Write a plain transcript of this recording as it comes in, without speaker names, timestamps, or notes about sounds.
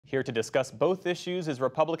Here to discuss both issues is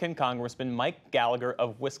Republican Congressman Mike Gallagher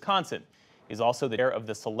of Wisconsin. He's also the chair of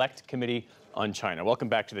the Select Committee on China. Welcome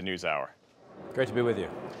back to the NewsHour. Great to be with you.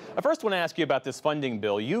 I first want to ask you about this funding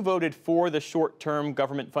bill. You voted for the short-term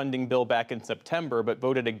government funding bill back in September, but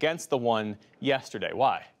voted against the one yesterday.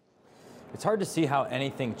 Why? It's hard to see how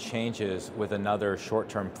anything changes with another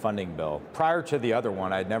short-term funding bill. Prior to the other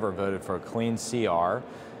one, I'd never voted for a clean CR.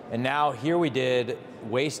 And now here we did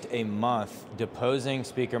waste a month deposing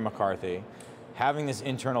Speaker McCarthy, having this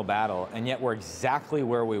internal battle, and yet we're exactly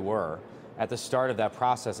where we were at the start of that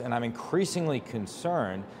process. And I'm increasingly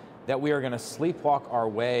concerned that we are going to sleepwalk our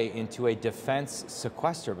way into a defense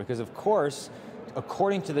sequester because, of course,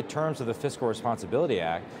 according to the terms of the Fiscal Responsibility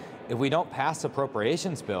Act, if we don't pass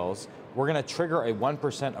appropriations bills, we're going to trigger a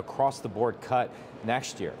 1% across-the-board cut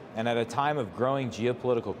next year. And at a time of growing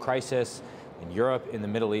geopolitical crisis in Europe, in the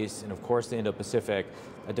Middle East, and of course the Indo Pacific,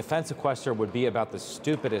 a defense sequester would be about the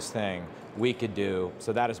stupidest thing we could do.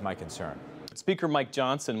 So that is my concern. Speaker Mike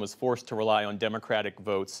Johnson was forced to rely on Democratic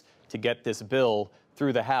votes to get this bill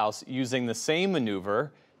through the House using the same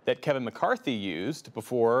maneuver that Kevin McCarthy used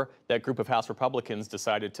before that group of House Republicans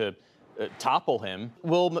decided to topple him.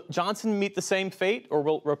 Will Johnson meet the same fate, or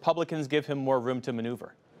will Republicans give him more room to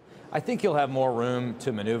maneuver? I think he'll have more room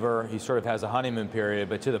to maneuver. He sort of has a honeymoon period,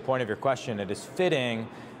 but to the point of your question, it is fitting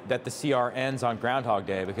that the CR ends on Groundhog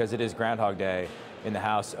Day because it is Groundhog Day in the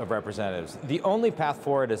House of Representatives. The only path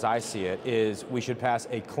forward, as I see it, is we should pass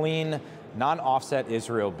a clean, non-offset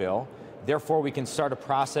Israel bill. Therefore, we can start a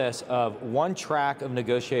process of one track of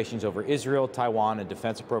negotiations over Israel, Taiwan, and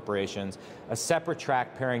defense appropriations, a separate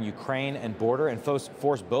track pairing Ukraine and border, and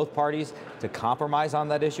force both parties to compromise on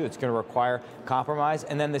that issue. It's going to require compromise.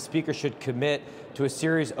 And then the Speaker should commit to a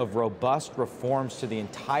series of robust reforms to the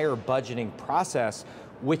entire budgeting process,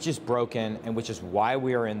 which is broken and which is why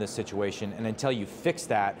we are in this situation. And until you fix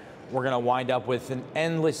that, we're going to wind up with an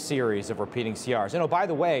endless series of repeating CRs. And oh, by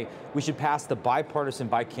the way, we should pass the bipartisan,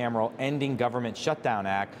 bicameral Ending Government Shutdown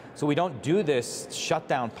Act so we don't do this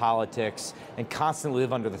shutdown politics and constantly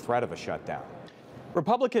live under the threat of a shutdown.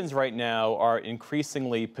 Republicans right now are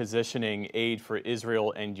increasingly positioning aid for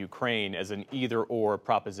Israel and Ukraine as an either-or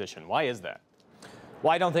proposition. Why is that?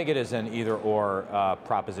 Well, I don't think it is an either-or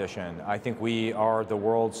proposition. I think we are the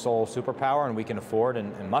world's sole superpower, and we can afford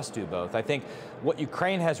and must do both. I think what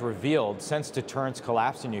Ukraine has revealed since deterrence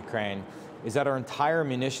collapsed in Ukraine is that our entire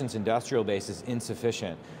munitions industrial base is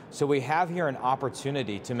insufficient. So we have here an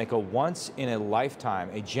opportunity to make a once-in-a-lifetime,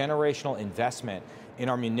 a generational investment in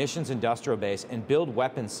our munitions industrial base and build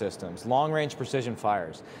weapon systems, long-range precision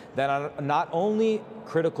fires, that are not only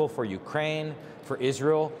critical for Ukraine, for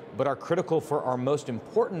Israel, but are critical for our most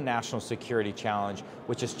important national security challenge,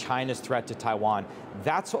 which is China's threat to Taiwan.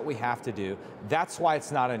 That's what we have to do. That's why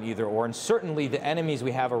it's not an either-or. And certainly the enemies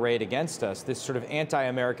we have arrayed against us, this sort of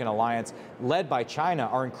anti-American alliance led by China,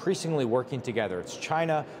 are increasingly working together. It's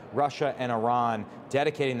China, Russia, and Iran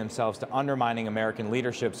dedicating themselves to undermining American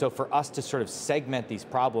leadership. So for us to sort of segment these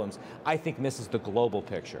problems, I think misses the global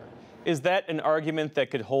picture. Is that an argument that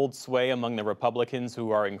could hold sway among the Republicans who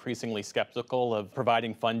are increasingly skeptical of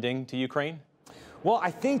providing funding to Ukraine? Well, I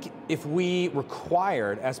think if we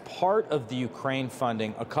required, as part of the Ukraine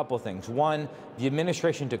funding, a couple things. One, the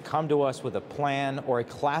administration to come to us with a plan or a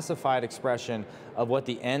classified expression of what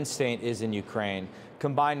the end state is in Ukraine,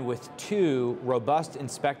 combined with two, robust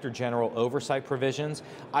Inspector General oversight provisions,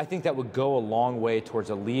 I think that would go a long way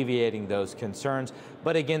towards alleviating those concerns.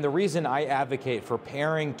 But again, the reason I advocate for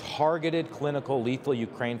pairing targeted clinical lethal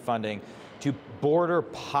Ukraine funding to border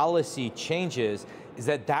policy changes is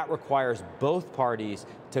that that requires both parties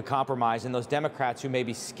to compromise, and those Democrats who may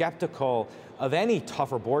be skeptical of any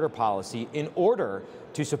tougher border policy in order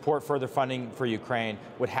to support further funding for Ukraine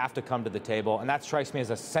would have to come to the table. And that strikes me as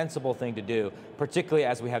a sensible thing to do, particularly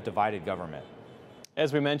as we have divided government.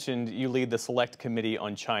 As we mentioned, you lead the Select Committee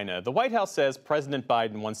on China. The White House says President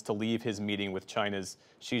Biden wants to leave his meeting with China's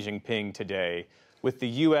Xi Jinping today with the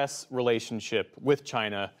U.S. relationship with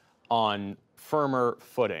China on firmer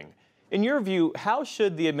footing. In your view, how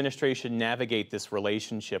should the administration navigate this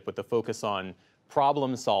relationship with the focus on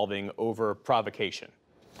problem solving over provocation?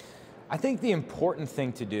 I think the important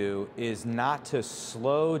thing to do is not to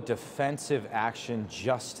slow defensive action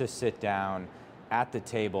just to sit down at the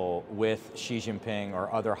table with Xi Jinping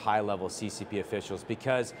or other high-level CCP officials,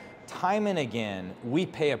 because time and again, we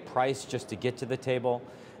pay a price just to get to the table.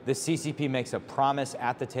 The CCP makes a promise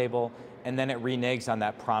at the table, and then it reneges on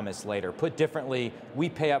that promise later. Put differently, we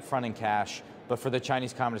pay up front in cash, but for the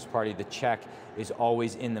Chinese Communist Party, the check is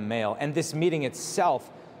always in the mail. And this meeting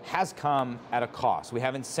itself has come at a cost. We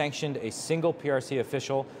haven't sanctioned a single PRC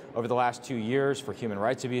official over the last 2 years for human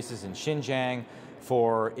rights abuses in Xinjiang,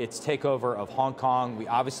 for its takeover of Hong Kong. We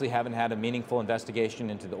obviously haven't had a meaningful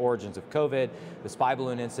investigation into the origins of COVID. The spy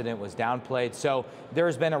balloon incident was downplayed. So there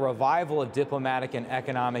has been a revival of diplomatic and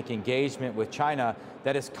economic engagement with China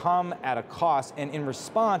that has come at a cost. And in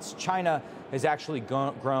response, China has actually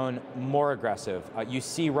grown more aggressive. You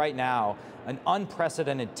see right now an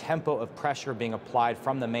unprecedented tempo of pressure being applied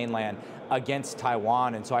from the mainland against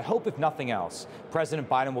Taiwan. And so I hope, if nothing else, President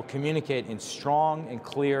Biden will communicate in strong and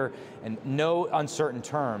clear and no uncertain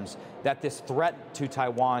terms that this threat to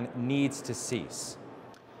Taiwan needs to cease.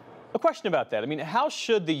 A question about that. I mean, how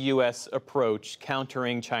should the U.S. approach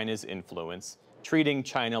countering China's influence, treating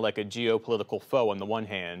China like a geopolitical foe on the one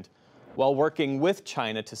hand, while working with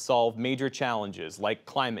China to solve major challenges like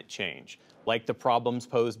climate change, like the problems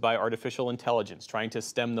posed by artificial intelligence, trying to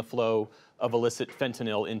stem the flow of illicit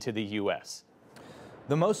fentanyl into the U.S.?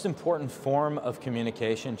 The most important form of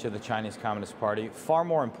communication to the Chinese Communist Party, far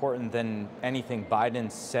more important than anything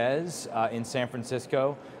Biden says in San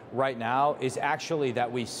Francisco right now, is actually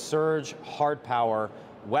that we surge hard power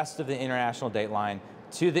west of the international date line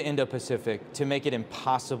to the Indo Pacific to make it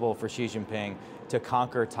impossible for Xi Jinping to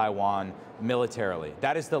conquer Taiwan militarily.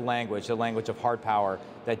 That is the language of hard power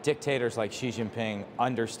that dictators like Xi Jinping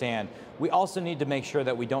understand. We also need to make sure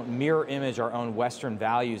that we don't mirror image our own Western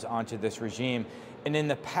values onto this regime. And in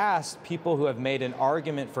the past, people who have made an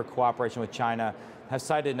argument for cooperation with China have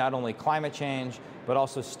cited not only climate change, but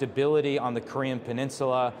also stability on the Korean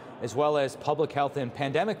Peninsula, as well as public health and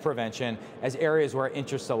pandemic prevention as areas where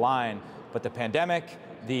interests align. But the pandemic,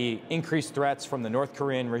 the increased threats from the North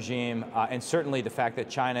Korean regime, and certainly the fact that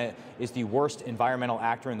China is the worst environmental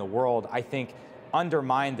actor in the world, I think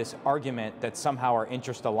undermine this argument that somehow our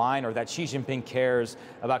interests align or that Xi Jinping cares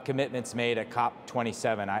about commitments made at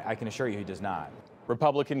COP27. I can assure you he does not.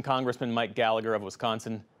 Republican Congressman Mike Gallagher of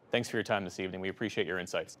Wisconsin, thanks for your time this evening. We appreciate your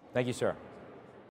insights. Thank you, sir.